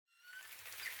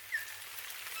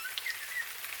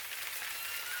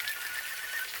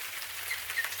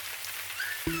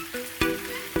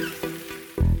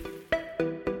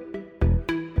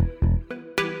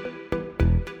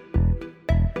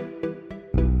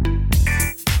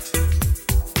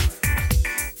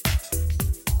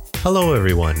Hello,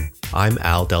 everyone. I'm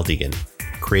Al Deldegan,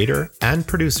 creator and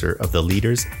producer of the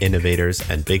Leaders, Innovators,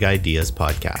 and Big Ideas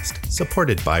podcast,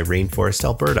 supported by Rainforest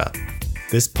Alberta.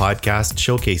 This podcast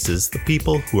showcases the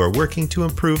people who are working to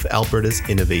improve Alberta's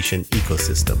innovation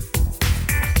ecosystem.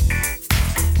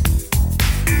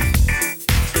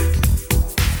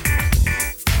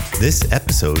 This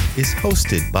episode is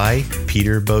hosted by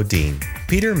Peter Bodine.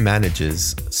 Peter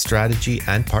manages strategy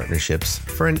and partnerships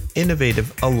for an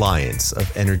innovative alliance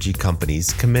of energy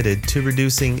companies committed to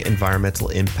reducing environmental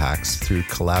impacts through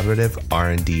collaborative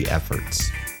R&D efforts.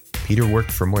 Peter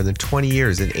worked for more than 20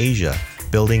 years in Asia,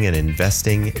 building and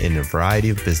investing in a variety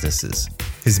of businesses.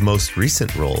 His most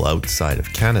recent role outside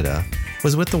of Canada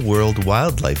was with the World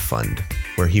Wildlife Fund,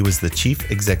 where he was the Chief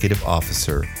Executive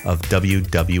Officer of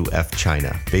WWF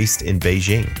China, based in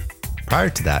Beijing. Prior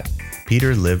to that,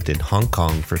 Peter lived in Hong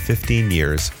Kong for 15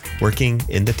 years, working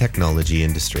in the technology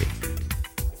industry.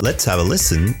 Let's have a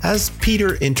listen as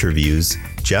Peter interviews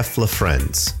Jeff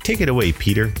LaFrance. Take it away,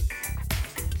 Peter.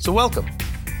 So welcome.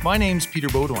 My name's Peter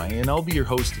Beaudoin, and I'll be your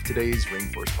host of today's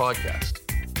Rainforest podcast.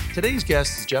 Today's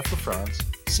guest is Jeff LaFrance,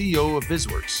 CEO of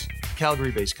VizWorks, a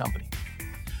Calgary-based company.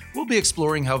 We'll be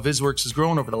exploring how VizWorks has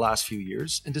grown over the last few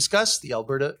years and discuss the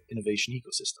Alberta innovation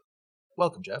ecosystem.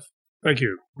 Welcome, Jeff. Thank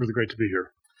you. Really great to be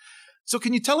here. So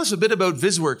can you tell us a bit about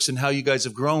VizWorks and how you guys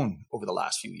have grown over the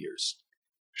last few years?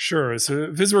 Sure. So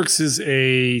VizWorks is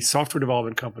a software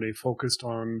development company focused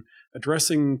on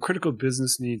addressing critical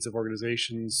business needs of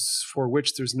organizations for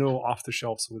which there's no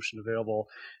off-the-shelf solution available,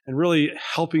 and really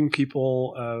helping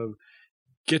people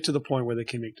get to the point where they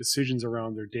can make decisions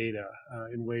around their data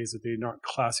in ways that they're not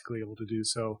classically able to do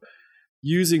so,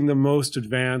 using the most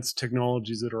advanced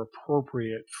technologies that are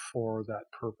appropriate for that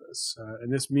purpose.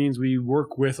 And this means we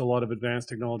work with a lot of advanced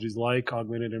technologies like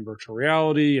augmented and virtual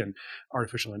reality and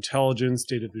artificial intelligence,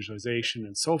 data visualization,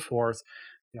 and so forth,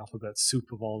 the alphabet soup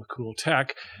of all the cool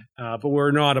tech. But we're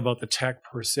not about the tech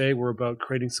per se. We're about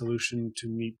creating solutions to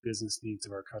meet business needs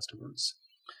of our customers.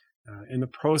 In the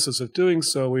process of doing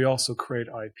so, we also create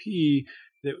IP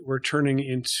that we're turning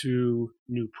into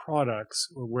new products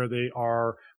where they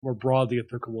are more broadly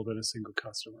applicable than a single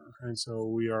customer. And so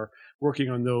we are working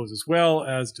on those as well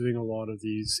as doing a lot of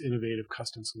these innovative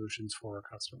custom solutions for our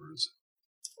customers.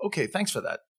 Okay, thanks for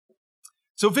that.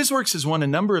 So VizWorks has won a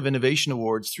number of innovation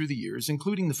awards through the years,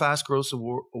 including the Fast Growth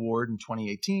Award in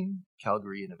 2018,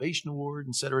 Calgary Innovation Award,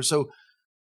 etc. So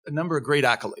a number of great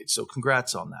accolades. So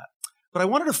congrats on that. But I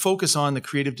wanted to focus on the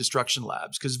Creative Destruction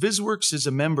Labs because VizWorks is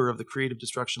a member of the Creative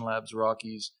Destruction Labs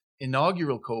Rockies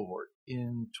inaugural cohort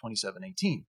in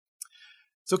 2017-18.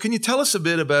 So can you tell us a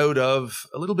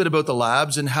little bit about the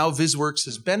labs and how VizWorks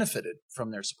has benefited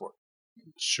from their support?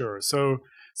 Sure. So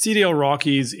CDL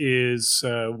Rockies is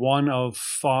one of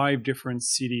 5 different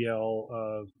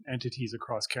CDL entities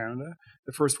across Canada.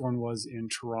 The first one was in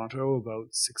Toronto about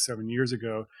 6-7 years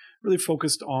ago, really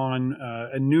focused on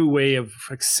a new way of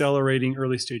accelerating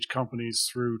early stage companies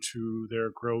through to their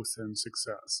growth and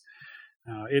success.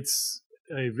 It's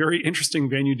a very interesting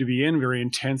venue to be in, very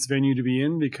intense venue to be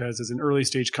in, because as an early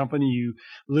stage company, you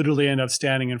literally end up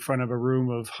standing in front of a room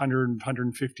of 100,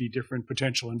 150 different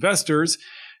potential investors,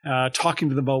 talking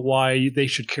to them about why they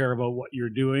should care about what you're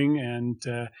doing and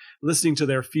listening to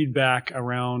their feedback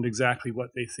around exactly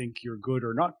what they think you're good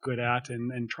or not good at,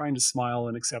 and trying to smile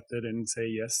and accept it and say,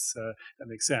 yes, that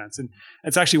makes sense. And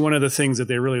that's actually one of the things that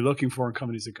they're really looking for in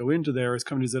companies that go into there, is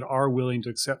companies that are willing to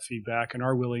accept feedback and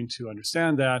are willing to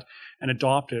understand that and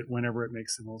adopt it whenever it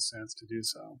makes the most sense to do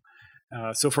so.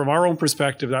 So from our own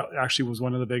perspective, that actually was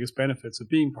one of the biggest benefits of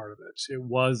being part of it. It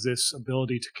was this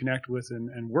ability to connect with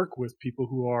and work with people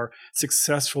who are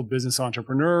successful business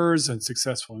entrepreneurs and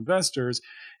successful investors,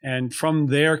 and from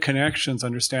their connections,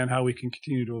 understand how we can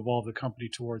continue to evolve the company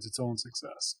towards its own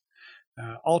success.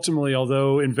 Ultimately,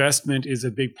 although investment is a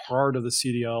big part of the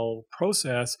CDL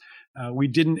process, we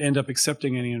didn't end up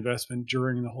accepting any investment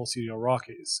during the whole CDL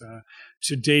Rockies.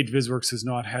 To date, VizWorks has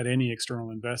not had any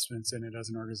external investments in it as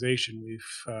an organization.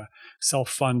 We've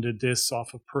self-funded this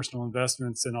off of personal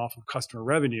investments and off of customer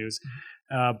revenues.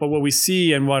 But what we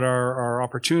see and what our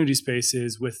opportunity space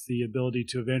is with the ability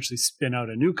to eventually spin out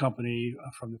a new company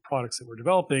from the products that we're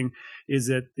developing is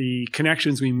that the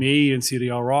connections we made in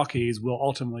CDL Rockies will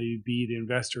ultimately be the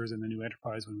investors in the new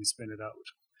enterprise when we spin it out.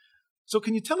 So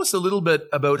can you tell us a little bit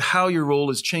about how your role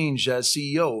has changed as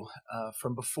CEO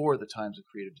from before the times of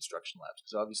Creative Destruction Labs?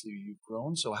 Because obviously you've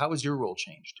grown. So how has your role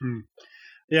changed?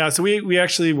 Yeah, so we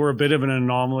actually were a bit of an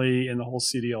anomaly in the whole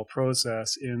CDL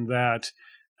process in that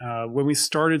when we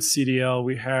started CDL,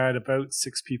 we had about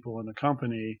 6 people in the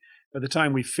company. By the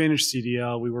time we finished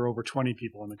CDL, we were over 20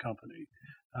 people in the company.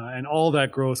 And all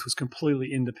that growth was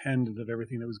completely independent of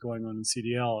everything that was going on in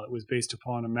CDL. It was based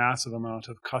upon a massive amount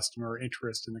of customer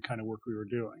interest in the kind of work we were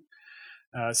doing.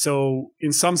 So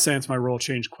in some sense, my role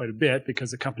changed quite a bit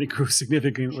because the company grew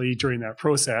significantly during that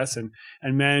process, and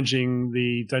managing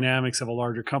the dynamics of a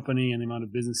larger company and the amount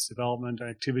of business development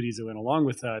activities that went along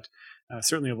with that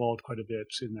certainly evolved quite a bit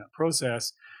in that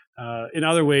process. In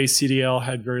other ways, CDL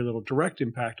had very little direct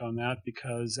impact on that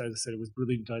because, as I said, it was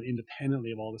really done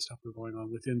independently of all the stuff that was going on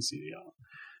within CDL.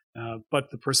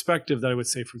 But the perspective that I would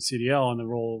say from CDL and the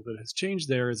role that has changed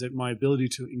there is that my ability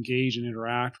to engage and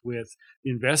interact with the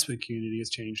investment community has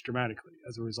changed dramatically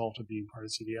as a result of being part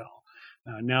of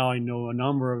CDL. Now I know a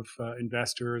number of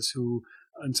investors who,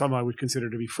 and some I would consider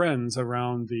to be friends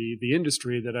around the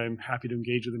industry, that I'm happy to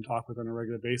engage with and talk with on a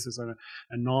regular basis on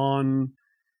a non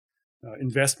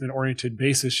investment-oriented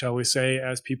basis, shall we say,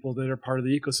 as people that are part of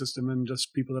the ecosystem and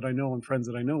just people that I know and friends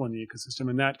that I know in the ecosystem.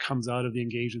 And that comes out of the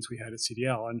engagements we had at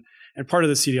CDL. And part of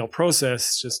the CDL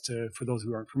process, for those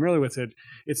who aren't familiar with it,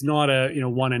 it's not a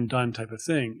one and done type of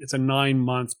thing. It's a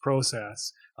 9-month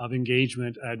process of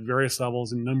engagement at various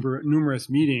levels and numerous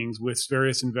meetings with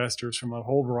various investors from a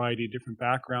whole variety of different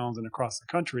backgrounds and across the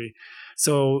country.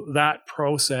 So that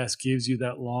process gives you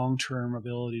that long-term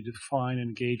ability to find and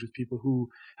engage with people who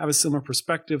have a similar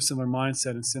perspective, similar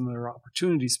mindset, and similar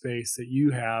opportunity space that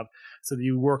you have, so that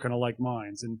you work on alike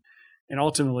minds. And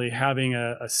ultimately, having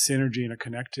a synergy and a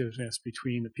connectiveness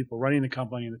between the people running the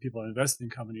company and the people that invest in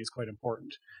the company is quite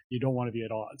important. You don't want to be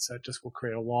at odds. That just will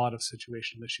create a lot of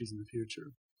situational issues in the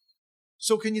future.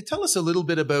 So can you tell us a little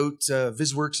bit about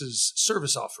VisWorks'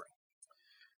 service offering?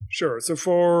 Sure. So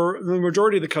for the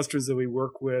majority of the customers that we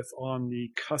work with on the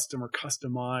customer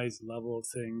customized level of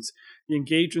things, the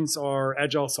engagements are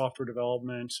agile software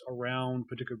development around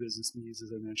particular business needs,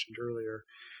 as I mentioned earlier.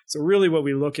 So really what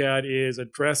we look at is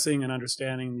addressing and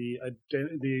understanding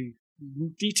the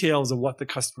details of what the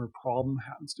customer problem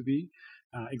happens to be,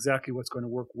 exactly what's going to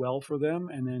work well for them.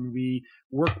 And then we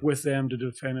work with them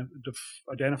to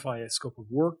identify a scope of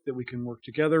work that we can work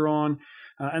together on,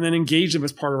 and then engage them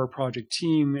as part of our project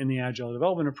team in the agile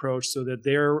development approach so that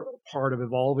they're part of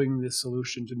evolving this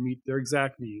solution to meet their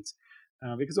exact needs.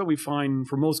 Because what we find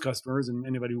for most customers, and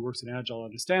anybody who works in agile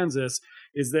understands this,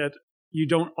 is that you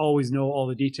don't always know all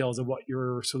the details of what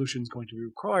your solution is going to be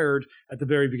required at the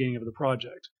very beginning of the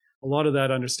project. A lot of that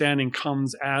understanding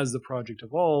comes as the project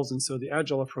evolves, and so the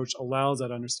agile approach allows that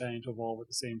understanding to evolve at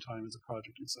the same time as the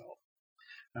project itself.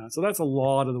 So that's a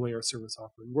lot of the way our service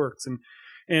offering works.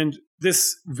 And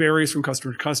this varies from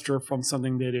customer to customer, from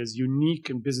something that is unique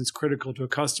and business critical to a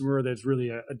customer that's really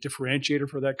a differentiator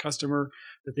for that customer,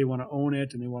 that they want to own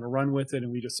it and they want to run with it,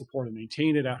 and we just support and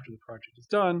maintain it after the project is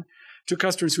done, to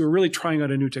customers who are really trying out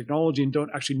a new technology and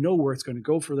don't actually know where it's going to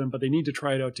go for them, but they need to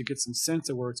try it out to get some sense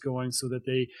of where it's going so that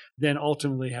they then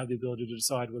ultimately have the ability to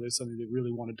decide whether it's something they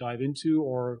really want to dive into,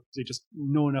 or they just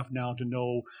know enough now to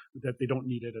know that they don't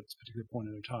need it at this particular point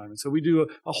in their time. And so we do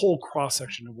a whole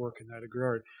cross-section of work in that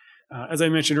regard. As I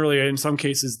mentioned earlier, in some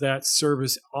cases, that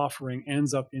service offering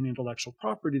ends up in intellectual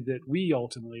property that we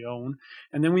ultimately own,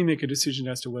 and then we make a decision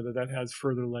as to whether that has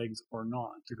further legs or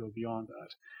not to go beyond that.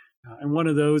 And one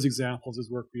of those examples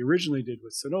is work we originally did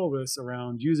with Cenovus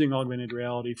around using augmented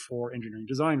reality for engineering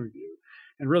design review,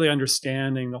 and really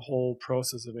understanding the whole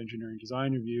process of engineering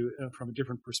design review from a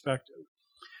different perspective.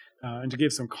 And to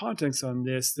give some context on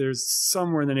this, there's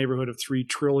somewhere in the neighborhood of $3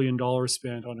 trillion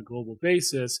spent on a global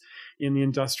basis in the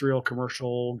industrial,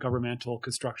 commercial, governmental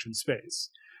construction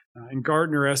space. And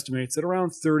Gartner estimates that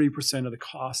around 30% of the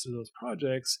cost of those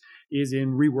projects is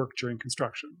in rework during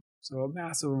construction. So a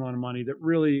massive amount of money that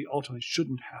really ultimately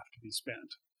shouldn't have to be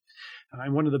spent.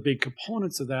 And one of the big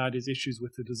components of that is issues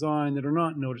with the design that are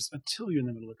not noticed until you're in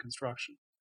the middle of construction.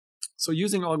 So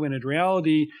using augmented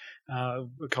reality, a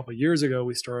couple of years ago,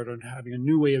 we started on having a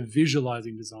new way of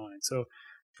visualizing design. So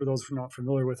for those who are not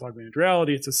familiar with augmented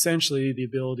reality, it's essentially the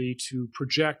ability to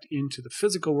project into the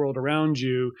physical world around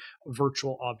you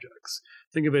virtual objects.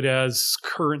 Think of it as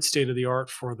current state of the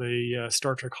art for the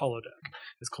Star Trek holodeck,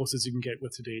 as close as you can get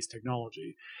with today's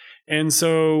technology. And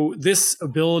so this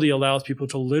ability allows people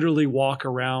to literally walk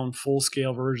around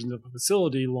full-scale versions of a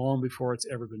facility long before it's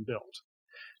ever been built.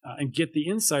 And get the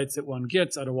insights that one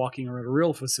gets out of walking around a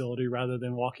real facility, rather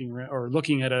than walking around or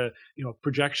looking at a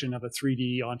projection of a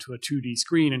 3D onto a 2D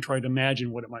screen and trying to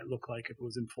imagine what it might look like if it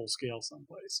was in full scale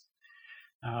someplace.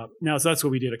 Now, so that's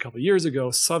what we did a couple of years ago.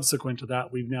 Subsequent to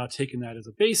that, we've now taken that as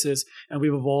a basis, and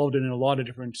we've evolved in a lot of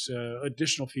different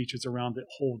additional features around the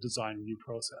whole design review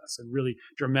process, and really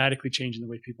dramatically changing the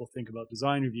way people think about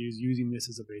design reviews using this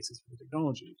as a basis for the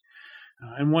technology.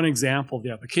 And one example of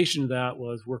the application of that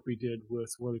was work we did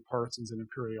with Worley Parsons and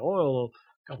Imperial Oil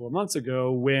a couple of months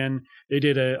ago, when they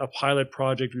did a pilot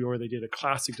project where they did a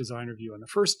classic design review on the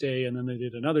first day, and then they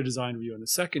did another design review on the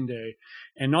second day.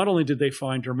 And not only did they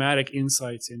find dramatic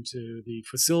insights into the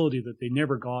facility that they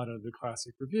never got out of the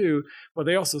classic review, but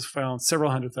they also found several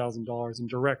 $100,000 in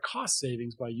direct cost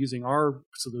savings by using our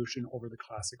solution over the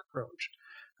classic approach.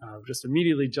 Just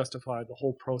immediately justified the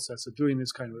whole process of doing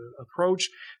this kind of approach,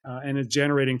 and it's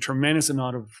generating tremendous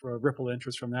amount of ripple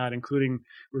interest from that, including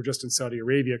we were just in Saudi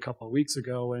Arabia a couple of weeks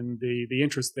ago, and the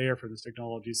interest there for this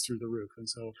technology is through the roof. And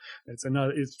so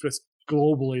it's just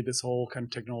globally, this whole kind of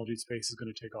technology space is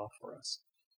going to take off for us.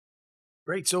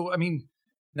 Great. So, I mean,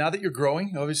 now that you're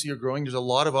growing, obviously you're growing, there's a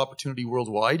lot of opportunity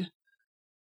worldwide.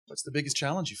 What's the biggest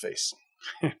challenge you face?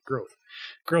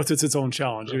 Growth is its own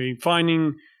challenge. I mean,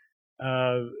 finding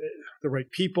the right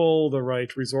people, the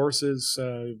right resources,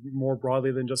 more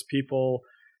broadly than just people.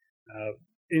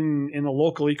 In the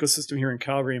local ecosystem here in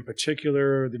Calgary in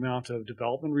particular, the amount of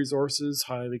development resources,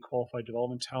 highly qualified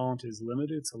development talent is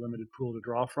limited. It's a limited pool to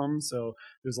draw from. So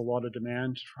there's a lot of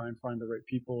demand to try and find the right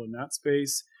people in that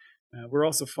space. We're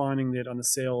also finding that on the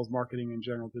sales, marketing, and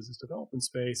general business development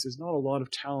space, there's not a lot of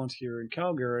talent here in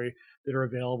Calgary that are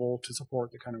available to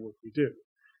support the kind of work we do.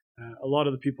 A lot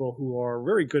of the people who are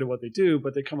very good at what they do,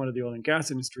 but they come out of the oil and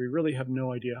gas industry, really have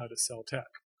no idea how to sell tech.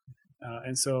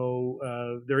 And so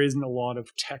there isn't a lot of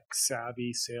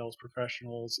tech-savvy sales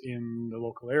professionals in the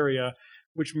local area,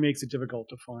 which makes it difficult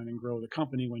to find and grow the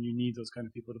company when you need those kind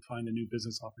of people to find the new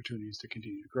business opportunities to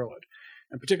continue to grow it.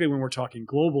 And particularly when we're talking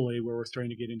globally, where we're starting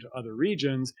to get into other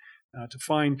regions, to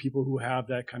find people who have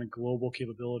that kind of global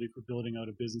capability for building out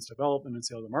a business development and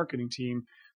sales and marketing team,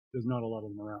 there's not a lot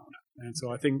of them around. And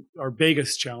so I think our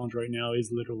biggest challenge right now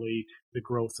is literally the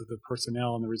growth of the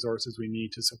personnel and the resources we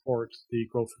need to support the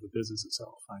growth of the business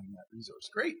itself. Finding that resource.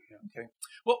 Great. Yeah. Okay.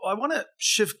 Well, I want to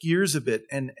shift gears a bit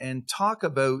and talk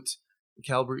about the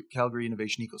Calgary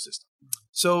Innovation Ecosystem.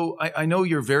 So I know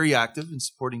you're very active in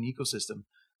supporting the ecosystem.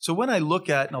 So when I look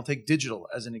at, and I'll take digital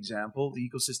as an example, the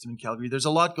ecosystem in Calgary, there's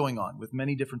a lot going on with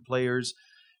many different players.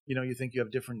 You know, you think you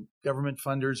have different government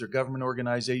funders or government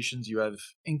organizations. You have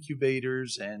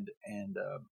incubators and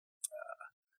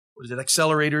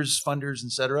accelerators, funders,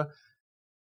 etc.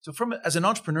 So, as an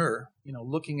entrepreneur, you know,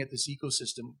 looking at this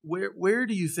ecosystem, where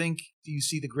do you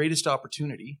see the greatest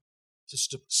opportunity to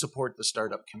support the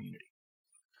startup community?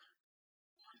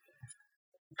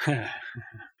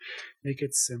 Make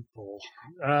it simple.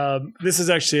 This is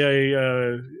actually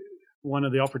one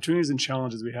of the opportunities and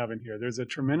challenges we have in here. There's a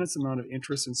tremendous amount of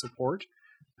interest and support,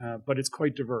 but it's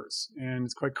quite diverse, and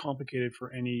it's quite complicated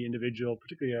for any individual,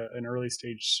 particularly an early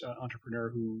stage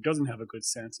entrepreneur who doesn't have a good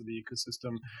sense of the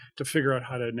ecosystem, to figure out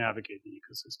how to navigate the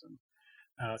ecosystem.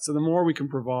 So the more we can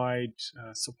provide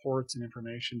supports and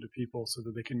information to people so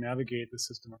that they can navigate the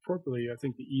system appropriately, I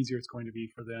think the easier it's going to be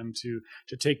for them to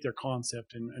take their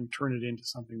concept and turn it into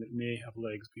something that may have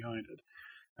legs behind it.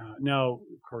 Now,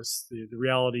 of course, the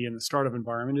reality in the startup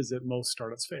environment is that most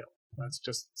startups fail. That's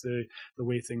just the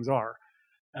way things are.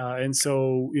 And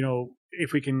so, you know,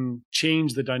 if we can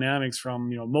change the dynamics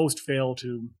from, you know, most fail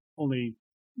to only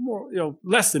more, you know,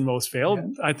 less than most fail,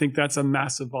 yeah, I think that's a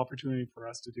massive opportunity for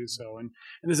us to do so. And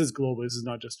this is global. This is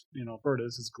not just, you know, Alberta.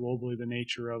 This is globally the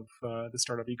nature of the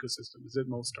startup ecosystem, is that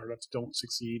most startups don't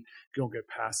succeed, don't get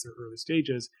past their early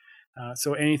stages.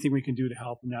 So anything we can do to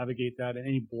help navigate that, and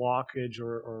any blockage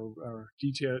or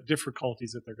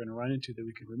difficulties that they're going to run into that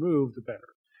we can remove, the better.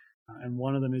 And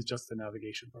one of them is just the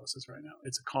navigation process right now.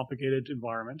 It's a complicated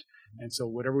environment, and so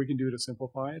whatever we can do to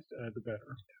simplify it, the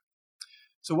better.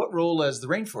 So what role has the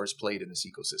rainforest played in this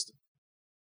ecosystem?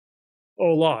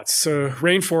 Oh, lots.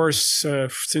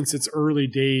 Rainforest, since its early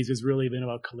days, has really been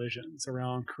about collisions,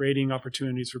 around creating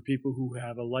opportunities for people who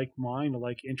have a like mind, a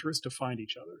like interest, to find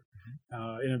each other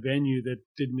in a venue that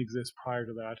didn't exist prior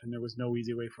to that, and there was no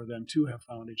easy way for them to have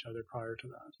found each other prior to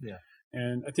that. Yeah.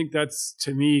 And I think that's,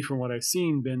 to me, from what I've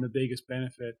seen, been the biggest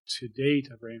benefit to date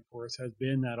of rainforest, has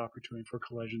been that opportunity for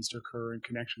collisions to occur and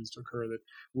connections to occur that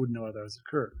wouldn't otherwise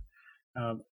occur.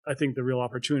 I think the real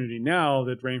opportunity now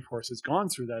that rainforest has gone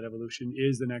through that evolution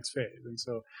is the next phase. And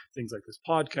so things like this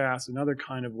podcast and other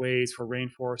kind of ways for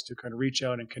rainforest to kind of reach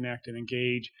out and connect and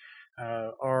engage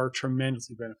are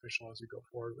tremendously beneficial as we go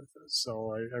forward with this.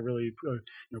 So I really,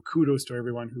 kudos to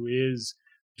everyone who is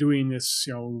doing this,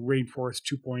 Rainforest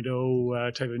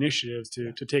 2.0 type of initiatives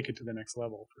to take it to the next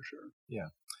level, for sure. Yeah.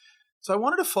 So I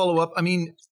wanted to follow up. I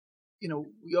mean,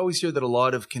 we always hear that a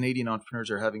lot of Canadian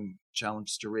entrepreneurs are having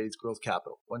challenges to raise growth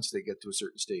capital once they get to a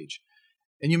certain stage.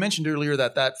 And you mentioned earlier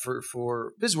that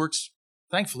for BizWorks,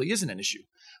 thankfully isn't an issue.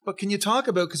 But can you talk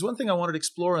about, because one thing I wanted to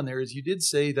explore on there is you did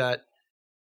say that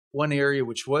one area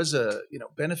which was a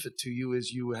benefit to you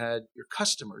is you had your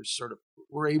customers sort of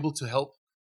were able to help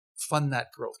fund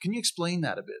that growth. Can you explain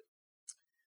that a bit?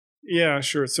 Yeah,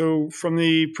 sure. So from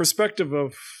the perspective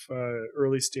of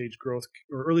early stage growth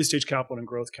or early stage capital and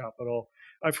growth capital,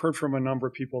 I've heard from a number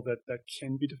of people that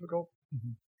can be difficult.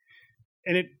 Mm-hmm.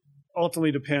 And it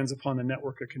ultimately depends upon the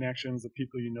network of connections, the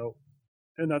people you know.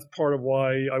 And that's part of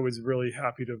why I was really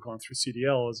happy to have gone through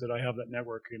CDL, is that I have that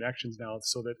network of connections now,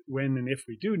 so that when and if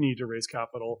we do need to raise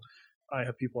capital, I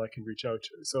have people I can reach out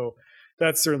to. So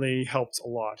that certainly helps a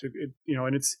lot.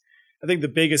 And it's, I think the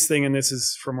biggest thing, and this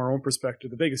is from our own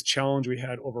perspective, the biggest challenge we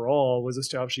had overall was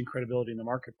establishing credibility in the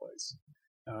marketplace.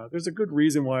 There's a good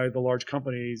reason why the large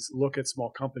companies look at small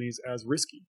companies as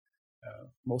risky.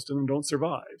 Most of them don't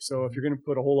survive. So if you're going to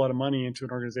put a whole lot of money into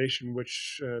an organization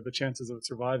which the chances of it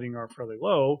surviving are fairly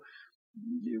low,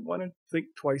 you want to think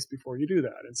twice before you do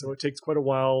that. And so it takes quite a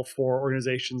while for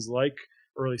organizations like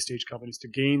early stage companies to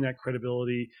gain that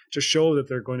credibility, to show that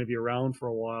they're going to be around for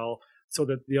a while, so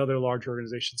that the other large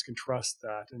organizations can trust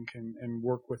that and can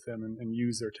work with them and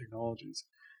use their technologies.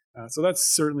 So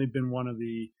that's certainly been one of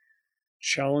the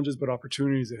challenges but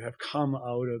opportunities that have come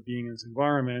out of being in this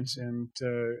environment. And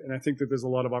I think that there's a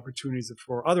lot of opportunities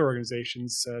for other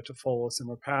organizations to follow a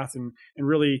similar path and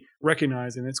really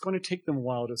recognizing it's going to take them a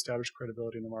while to establish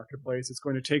credibility in the marketplace. It's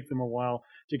going to take them a while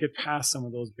to get past some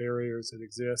of those barriers that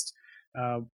exist,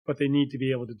 but they need to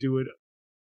be able to do it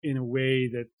in a way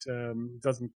that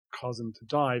doesn't cause them to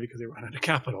die because they run out of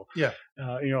capital. Yeah.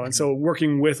 And so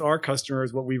working with our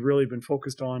customers, what we've really been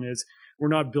focused on is we're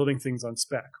not building things on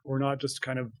spec. We're not just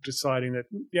kind of deciding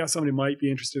that, somebody might be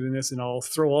interested in this and I'll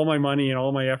throw all my money and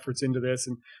all my efforts into this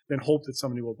and then hope that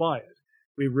somebody will buy it.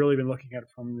 We've really been looking at it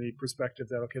from the perspective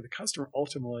that, okay, the customer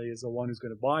ultimately is the one who's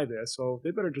going to buy this. So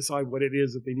they better decide what it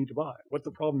is that they need to buy, what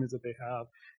the problem is that they have,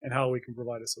 and how we can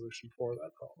provide a solution for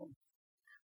that problem.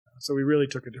 So we really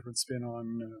took a different spin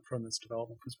on from this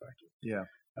development perspective. Yeah.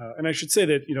 And I should say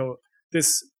that,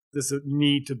 this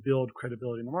need to build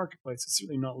credibility in the marketplace is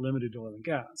certainly not limited to oil and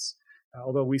gas.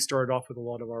 Although we started off with a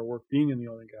lot of our work being in the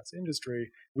oil and gas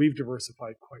industry, we've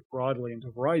diversified quite broadly into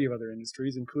a variety of other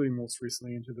industries, including most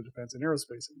recently into the defense and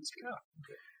aerospace industry. Yeah.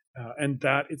 Okay. And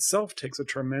that itself takes a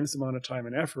tremendous amount of time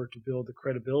and effort to build the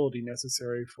credibility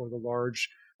necessary for the large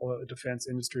defense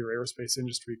industry or aerospace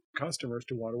industry customers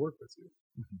to want to work with you.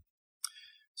 Mm-hmm.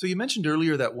 So you mentioned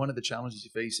earlier that one of the challenges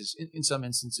you face is, in some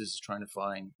instances, trying to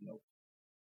find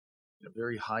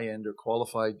very high-end or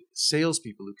qualified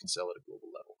salespeople who can sell at a global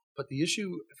level. But the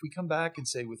issue, if we come back and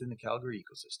say within the Calgary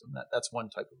ecosystem, that's one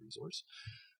type of resource.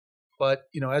 But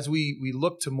as we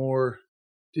look to more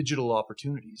digital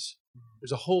opportunities,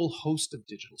 there's a whole host of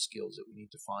digital skills that we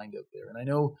need to find out there. And I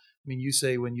know, you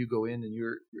say when you go in and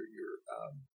you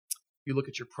look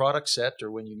at your product set,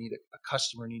 or when you need a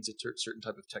customer needs a certain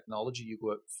type of technology, you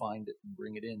go out, find it, and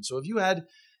bring it in. So have you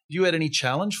had any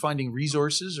challenge finding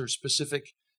resources or specific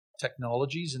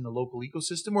technologies in the local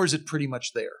ecosystem, or is it pretty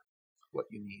much there, what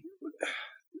you need?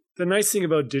 The nice thing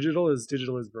about digital is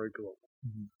very global.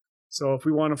 Mm-hmm. So if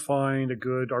we want to find a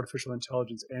good artificial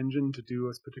intelligence engine to do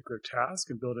a particular task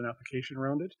and build an application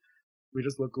around it, we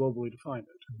just look globally to find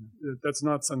it. Mm-hmm. That's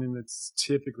not something that's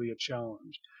typically a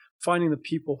challenge. Finding the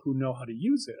people who know how to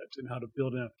use it and how to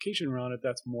build an application around it,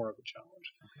 that's more of a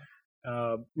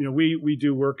challenge. Okay. We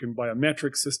do work in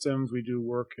biometric systems. We do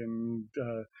work in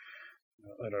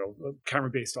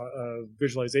camera-based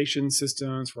visualization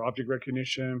systems for object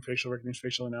recognition, facial recognition,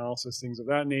 facial analysis, things of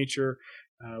that nature.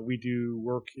 We do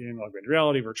work in augmented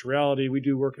reality, virtual reality. We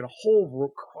do work in a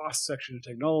whole cross-section of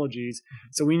technologies. Mm-hmm.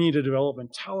 So we need a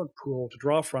development talent pool to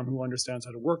draw from who understands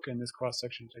how to work in this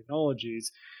cross-section of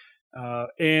technologies.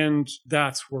 And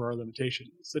that's where our limitation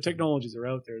is. The technologies are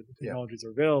out there. The technologies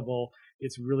are available.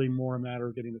 It's really more a matter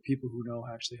of getting the people who know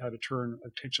actually how to turn a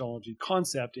technology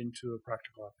concept into a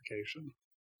practical application.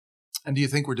 And do you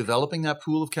think we're developing that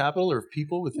pool of capital or of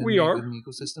people within the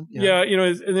ecosystem? Yeah,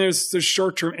 and there's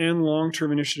short-term and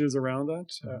long-term initiatives around that.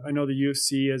 Mm-hmm. I know the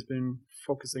UFC has been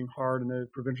focusing hard, and the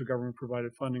provincial government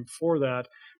provided funding for that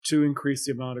to increase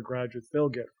the amount of graduates they'll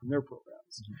get from their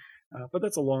programs. Mm-hmm. But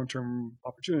that's a long-term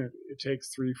opportunity. It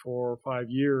takes 3, 4, 5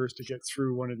 years to get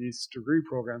through one of these degree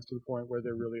programs to the point where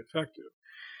they're really effective.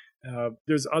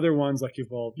 There's other ones like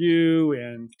EvolveU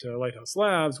and Lighthouse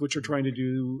Labs, which are trying to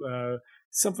do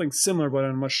something similar, but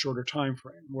on a much shorter time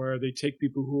frame, where they take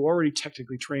people who are already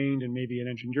technically trained in maybe an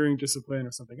engineering discipline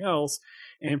or something else,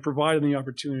 and provide them the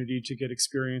opportunity to get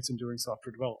experience in doing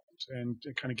software development and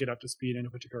kind of get up to speed in a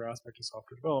particular aspect of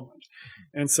software development.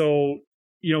 And so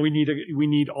we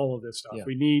need all of this stuff. Yeah.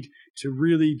 We need to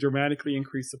really dramatically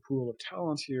increase the pool of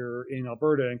talent here in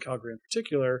Alberta and Calgary in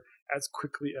particular as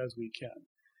quickly as we can,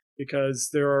 because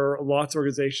there are lots of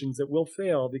organizations that will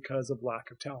fail because of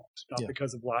lack of talent, not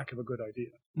because of lack of a good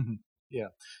idea. Mm-hmm. Yeah.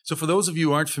 So for those of you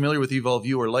who aren't familiar with Evolve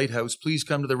U or Lighthouse, please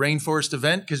come to the Rainforest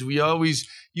event, because we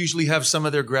usually have some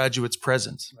of their graduates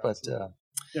present. Absolutely.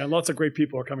 But lots of great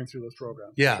people are coming through this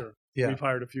program. Yeah. Sure. Yeah. We've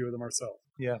hired a few of them ourselves.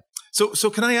 Yeah. So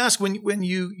can I ask, when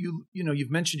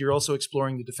you've mentioned you're also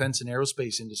exploring the defense and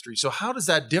aerospace industry. So how does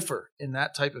that differ in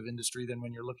that type of industry than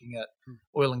when you're looking at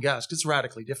oil and gas? 'Cause it's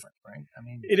radically different, right? I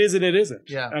mean, it is and it isn't.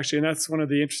 Yeah. Actually, and that's one of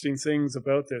the interesting things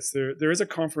about this. There is a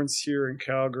conference here in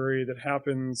Calgary that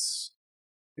happens,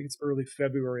 I think it's early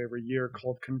February every year,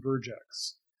 called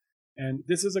Convergex. And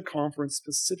this is a conference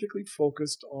specifically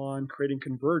focused on creating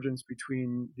convergence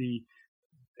between the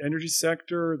energy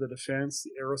sector, the defense,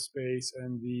 the aerospace,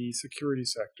 and the security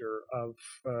sector of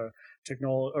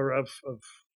technology or of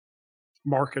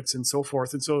markets and so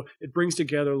forth. And so it brings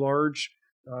together large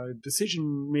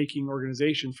decision-making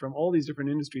organizations from all these different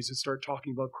industries to start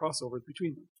talking about crossovers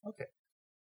between them.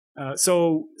 Okay.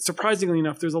 So surprisingly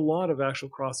enough, there's a lot of actual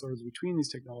crossovers between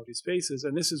these technology spaces,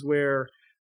 and this is where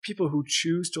people who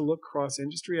choose to look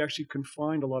cross-industry actually can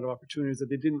find a lot of opportunities that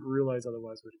they didn't realize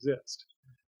otherwise would exist.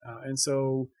 And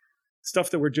so stuff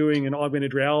that we're doing in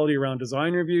augmented reality around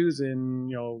design reviews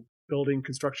in building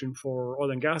construction for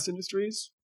oil and gas industries,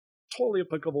 totally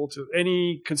applicable to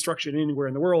any construction anywhere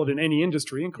in the world in any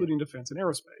industry, including defense and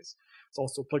aerospace. It's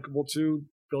also applicable to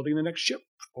building the next ship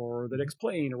or the next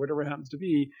plane or whatever it happens to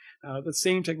be. The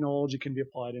same technology can be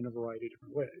applied in a variety of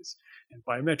different ways. And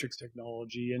biometrics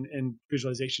technology and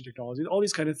visualization technology, all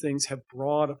these kind of things have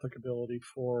broad applicability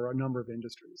for a number of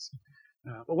industries.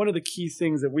 But one of the key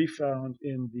things that we found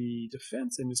in the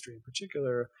defense industry in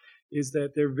particular is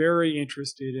that they're very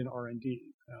interested in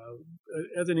R&D.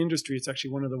 As an industry, it's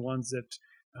actually one of the ones that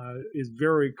is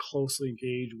very closely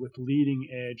engaged with leading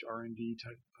edge R&D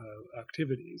type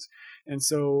activities. And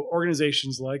so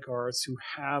organizations like ours who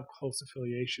have close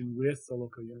affiliation with the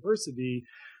local university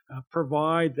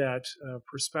provide that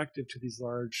perspective to these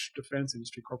large defense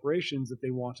industry corporations that they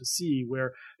want to see,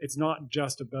 where it's not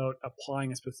just about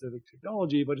applying a specific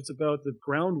technology, but it's about the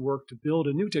groundwork to build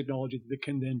a new technology that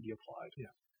can then be applied.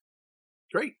 Yeah.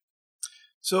 Great.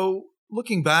 So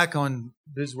looking back on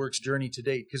VisWorks' journey to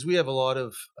date, because we have a lot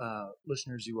of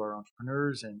listeners who are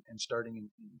entrepreneurs and starting in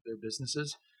their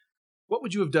businesses, what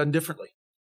would you have done differently?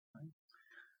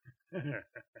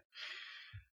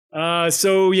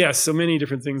 So many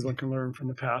different things one can learn from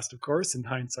the past, of course, and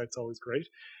hindsight's always great.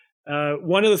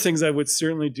 One of the things I would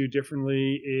certainly do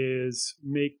differently is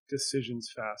make decisions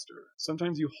faster.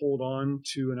 Sometimes you hold on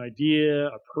to an idea,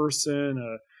 a person,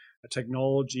 a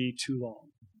technology too long,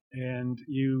 and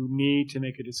you need to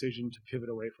make a decision to pivot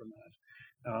away from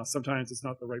that. Sometimes it's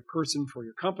not the right person for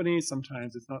your company.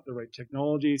 Sometimes it's not the right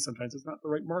technology. Sometimes it's not the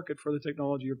right market for the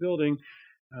technology you're building.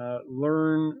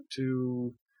 Learn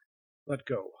to let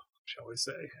go, shall we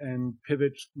say, and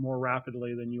pivot more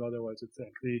rapidly than you otherwise would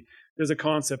think. There's a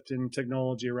concept in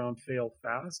technology around fail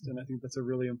fast, and I think that's a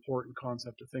really important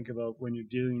concept to think about when you're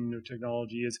dealing with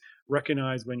technology, is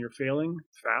recognize when you're failing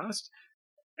fast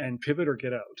and pivot or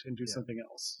get out and do something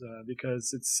else,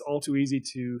 because it's all too easy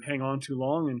to hang on too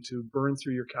long and to burn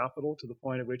through your capital to the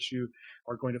point at which you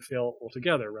are going to fail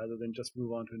altogether rather than just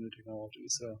move on to a new technology.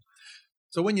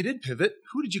 So when you did pivot,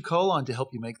 who did you call on to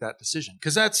help you make that decision?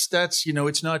 Because that's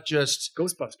it's not just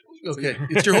Ghostbusters. Okay,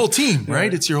 it's your whole team,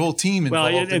 right? It's your whole team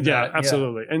involved in that.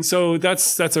 Absolutely. And so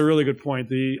that's a really good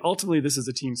point. Ultimately, this is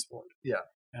a team sport. Yeah.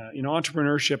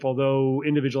 Entrepreneurship, although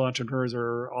individual entrepreneurs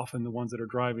are often the ones that are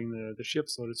driving the ship,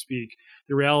 so to speak,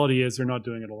 the reality is they're not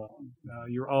doing it alone.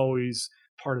 You're always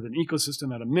part of an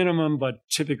ecosystem at a minimum, but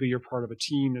typically you're part of a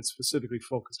team that's specifically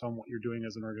focused on what you're doing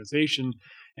as an organization,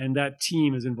 and that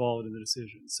team is involved in the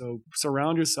decision. So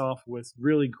surround yourself with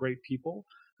really great people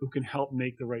who can help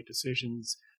make the right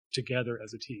decisions together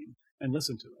as a team, and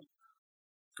listen to them.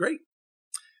 Great.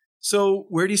 So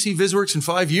where do you see VisWorks in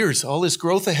 5 years? All this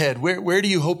growth ahead. Where do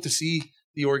you hope to see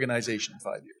the organization in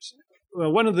 5 years?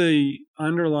 Well, one of the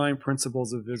underlying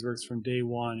principles of VisWorks from day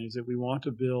one is that we want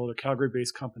to build a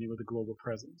Calgary-based company with a global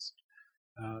presence.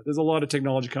 There's a lot of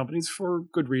technology companies, for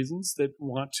good reasons, that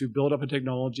want to build up a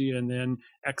technology and then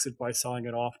exit by selling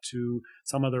it off to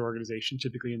some other organization,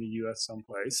 typically in the U.S.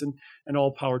 someplace, and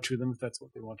all power to them if that's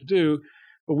what they want to do.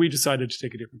 But we decided to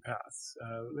take a different path.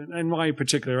 In my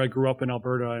particular, I grew up in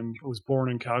Alberta. I was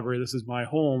born in Calgary. This is my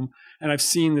home. And I've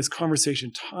seen this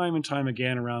conversation time and time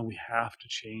again around we have to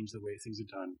change the way things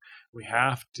are done. We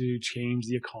have to change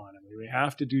the economy. We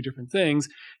have to do different things,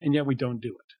 and yet we don't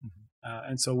do it. Mm-hmm.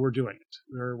 And so we're doing it.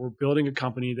 We're building a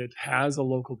company that has a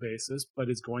local basis, but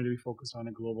is going to be focused on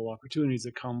the global opportunities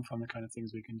that come from the kind of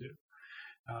things we can do.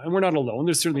 And we're not alone.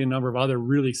 There's certainly a number of other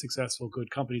really successful,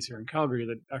 good companies here in Calgary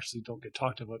that actually don't get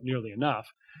talked about nearly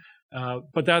enough.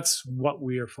 But that's what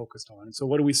we are focused on. And so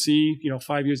what do we see,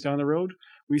 5 years down the road?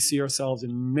 We see ourselves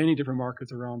in many different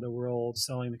markets around the world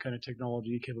selling the kind of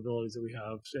technology capabilities that we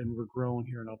have, and we're growing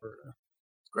here in Alberta.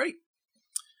 Great.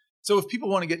 So if people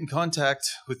want to get in contact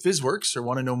with VizWorks or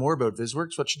want to know more about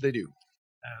VizWorks, what should they do?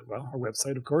 Well, our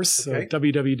website, of course, okay.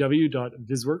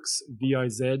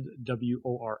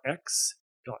 www.vizworks.com.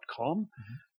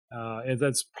 Mm-hmm. And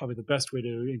that's probably the best way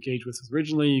to engage with us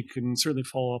originally. You can certainly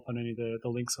follow up on any of the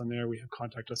links on there. We have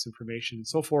contact us information and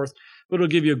so forth, but it'll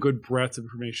give you a good breadth of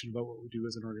information about what we do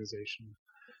as an organization.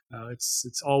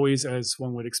 It's always, as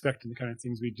one would expect in the kind of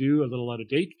things we do, a little out of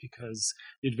date because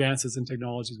the advances in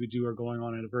technologies we do are going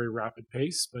on at a very rapid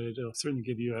pace, but it'll certainly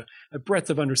give you a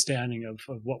breadth of understanding of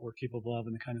what we're capable of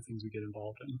and the kind of things we get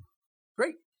involved in.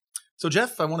 Great. So,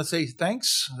 Jeff, I want to say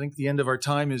thanks. I think the end of our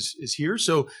time is here.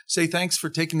 So say thanks for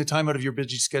taking the time out of your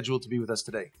busy schedule to be with us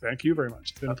today. Thank you very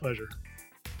much. It's been a pleasure.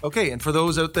 Okay. And for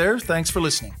those out there, thanks for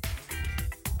listening.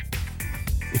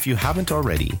 If you haven't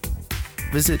already,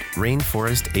 visit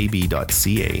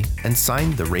rainforestab.ca and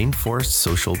sign the Rainforest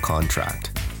Social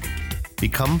Contract.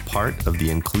 Become part of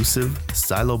the inclusive,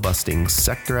 silo-busting,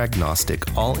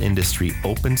 sector-agnostic, all-industry,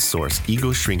 open-source,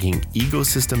 ego-shrinking,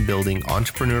 ecosystem-building,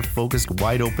 entrepreneur-focused,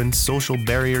 wide-open, social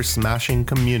barrier-smashing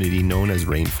community known as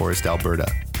Rainforest Alberta.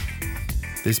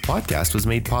 This podcast was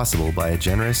made possible by a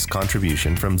generous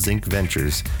contribution from Zinc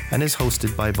Ventures and is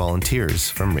hosted by volunteers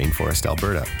from Rainforest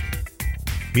Alberta.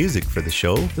 Music for the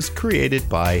show was created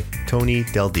by Tony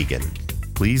Deldegan.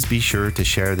 Please be sure to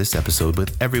share this episode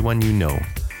with everyone you know.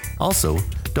 Also,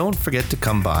 don't forget to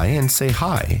come by and say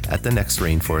hi at the next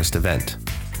Rainforest event.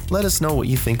 Let us know what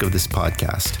you think of this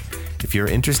podcast. If you're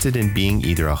interested in being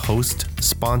either a host,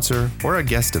 sponsor, or a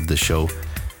guest of the show,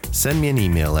 send me an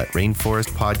email at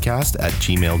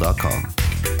rainforestpodcast@gmail.com.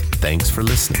 Thanks for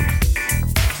listening.